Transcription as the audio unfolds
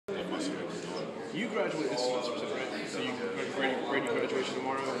You graduate this semester, right? So you grading graduation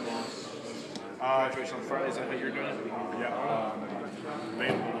tomorrow and graduation on Friday. Is that how you're doing it? Yeah.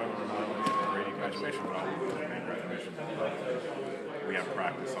 Mainly whether or not I get Brady graduation, but I'll do main graduation. We have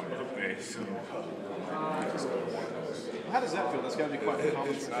practice on both days, so just go to one of those. How does that feel? That's got to be quite a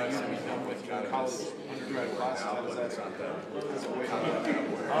accomplishment for you to be done with your college undergrad classes. How does that sound?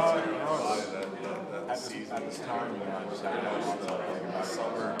 At this time, I just had a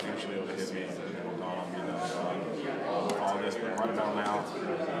summer eventually it'll hit me, and it'll dawn on me that with all this, but right about now, just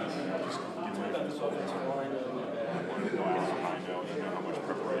get away from this whole thing. I want to go out on a high note. You know how much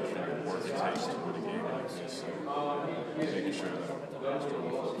preparation and work it takes to win a game like this. So making sure that I'm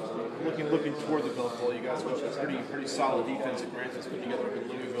strong. Looking toward the Bill Bowl, you guys have a pretty solid defense at Grant's put together in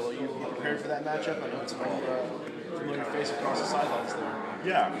Louisville. Are you prepared for that matchup? I know it's an old familiar face across the sidelines there.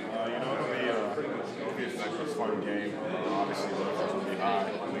 Yeah, it'll be a fun game. Obviously, the defense will be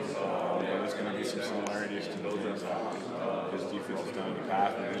high. There's going to be some similarities to those that his defense has done in the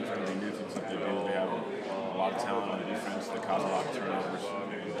past, but there's going to be new things that they do. They have a lot of talent on the defense that cause a lot of turnovers.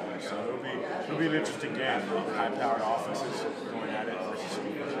 So it'll be an interesting game. High-powered offenses going at it versus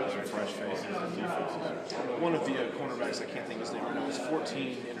some fresh faces and defenses. One of the cornerbacks, I can't think of his name right now, has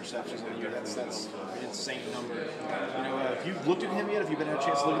 14 interceptions in the year. That's an insane number. You know, have you looked at him yet? Have you had a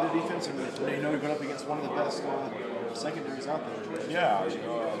chance to look at their defense? And you know you're going up against one of the best secondaries out there. Yeah,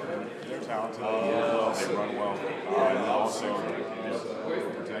 they're talented. They run well. And also, they're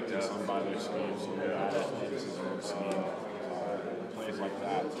protected some by their schemes. So they're athleticism scheme. Plays like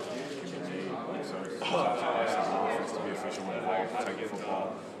that can be made. So it's up to us as an offense to be efficient with the ball, protect the football,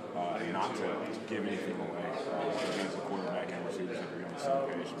 and not to give anything away. We as a quarterback and receivers have to be on the same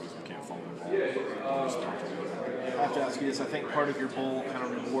page because we can't fumble the ball. I have to ask you this. I think part of your bowl kind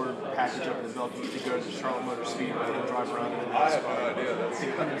of reward package up in the belt, you get to go to Charlotte Motor Speedway and drive around in I have no idea. That's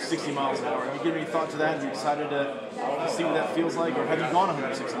 160 miles an hour. Have you given any thought to that? Have you decided to see what that feels like? Or have you gone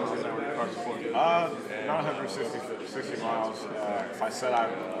 160 miles an hour in your car before? Not 160 miles. If I said I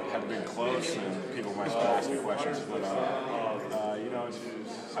had been close, then people might start asking questions. But,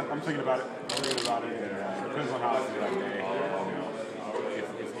 I'm thinking about it. And it depends on how I feel that day.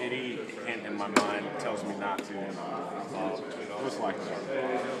 If any hint in my mind tells me not to, most likely. Is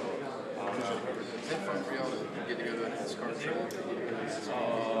it fun for y'all to get to go to an NASCAR track?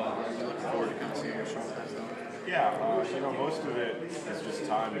 Are you looking forward to kind of seeing your show? Yeah, most of it is just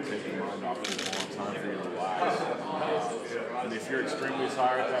time to take your mind off the ball, time for you to relax. And if you're extremely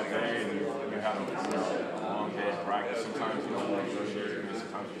tired that day and you have a long day of practice, sometimes you don't want to go there, and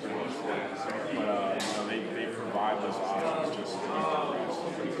sometimes you don't. But they provide those options just to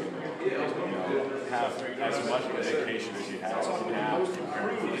have as much of a vacation as you have.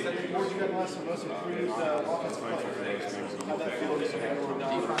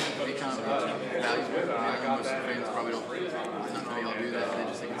 Fans probably don't know y'all do that. They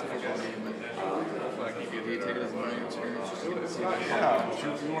just think it's a football game. But do you take it as a learning experience? Just to get to see that? Yeah,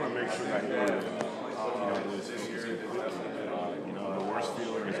 you want to make sure that the worst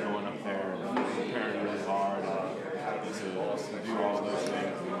feeling is going up there and preparing really hard to do all those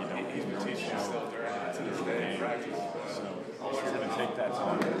things. And you don't teach yourself to this game. So you're going to take that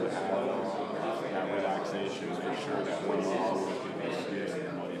time to have that relaxation, make sure that when you are working,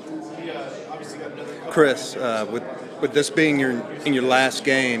 Chris, with this being in your last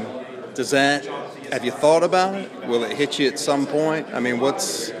game, have you thought about it? Will it hit you at some point? I mean,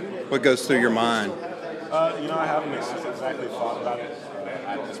 what goes through your mind? I haven't exactly thought about it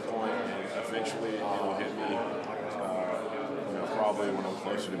at this point. Eventually, it will hit me. Probably when I'm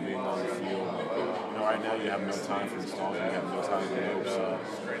closer to being on the field. Right now you have no time for nostalgia. You have no time for hope. So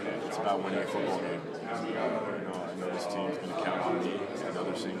it's about winning a football game. I know this team's going to count on me and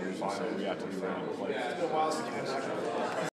other seniors, and so we have to be ready to play.